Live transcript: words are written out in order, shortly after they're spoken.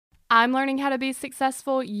I'm learning how to be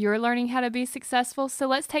successful. You're learning how to be successful. So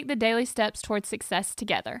let's take the daily steps towards success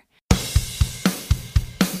together.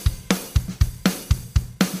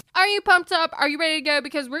 Are you pumped up? Are you ready to go?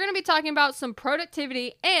 Because we're going to be talking about some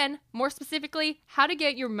productivity and, more specifically, how to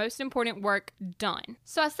get your most important work done.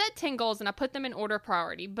 So I set 10 goals and I put them in order of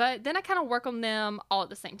priority, but then I kind of work on them all at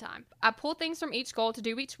the same time. I pull things from each goal to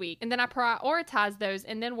do each week, and then I prioritize those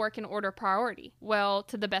and then work in order of priority, well,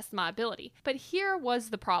 to the best of my ability. But here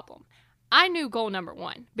was the problem. I knew goal number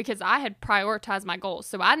 1 because I had prioritized my goals.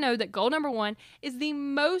 So I know that goal number 1 is the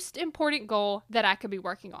most important goal that I could be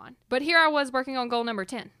working on. But here I was working on goal number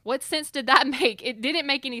 10. What sense did that make? It didn't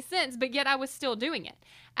make any sense, but yet I was still doing it.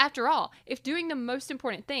 After all, if doing the most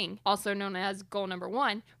important thing, also known as goal number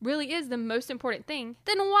 1, really is the most important thing,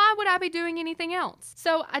 then why would I be doing anything else?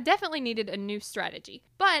 So I definitely needed a new strategy.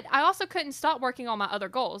 But I also couldn't stop working on my other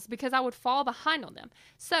goals because I would fall behind on them.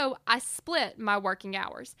 So I split my working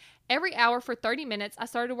hours. Every hour for 30 minutes, I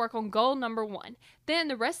started to work on goal number 1. Then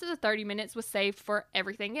the rest of the 30 minutes was saved for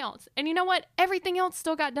everything else. And you know what? Everything else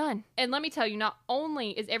still got done. And let me tell you, not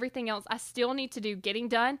only is everything else I still need to do getting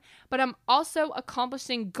done, but I'm also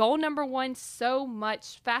accomplishing goal number 1 so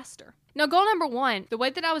much faster. Now, goal number 1, the way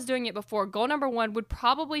that I was doing it before, goal number 1 would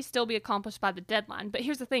probably still be accomplished by the deadline. But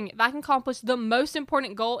here's the thing, if I can accomplish the most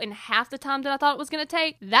important goal in half the time that I thought it was going to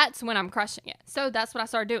take, that's when I'm crushing it. So that's what I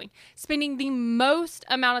started doing, spending the most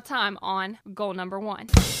amount of time on goal number 1.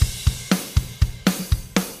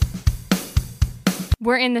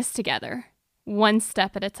 We're in this together, one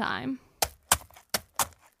step at a time.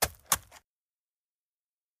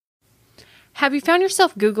 Have you found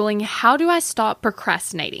yourself Googling, how do I stop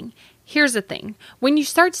procrastinating? Here's the thing. When you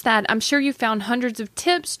search that, I'm sure you found hundreds of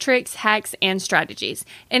tips, tricks, hacks, and strategies.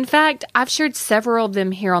 In fact, I've shared several of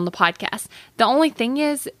them here on the podcast. The only thing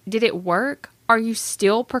is, did it work? Are you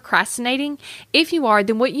still procrastinating? If you are,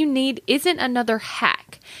 then what you need isn't another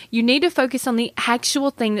hack. You need to focus on the actual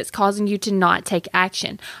thing that's causing you to not take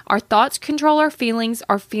action. Our thoughts control our feelings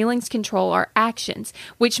control our actions,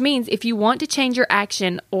 which means if you want to change your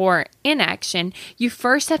action or inaction, you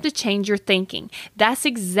first have to change your thinking. That's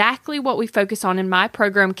exactly what we focus on in my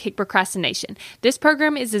program, Kick Procrastination. This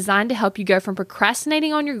program is designed to help you go from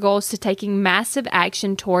procrastinating on your goals to taking massive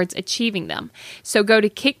action towards achieving them. So go to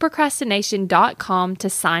kickprocrastination.com to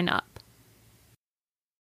sign up.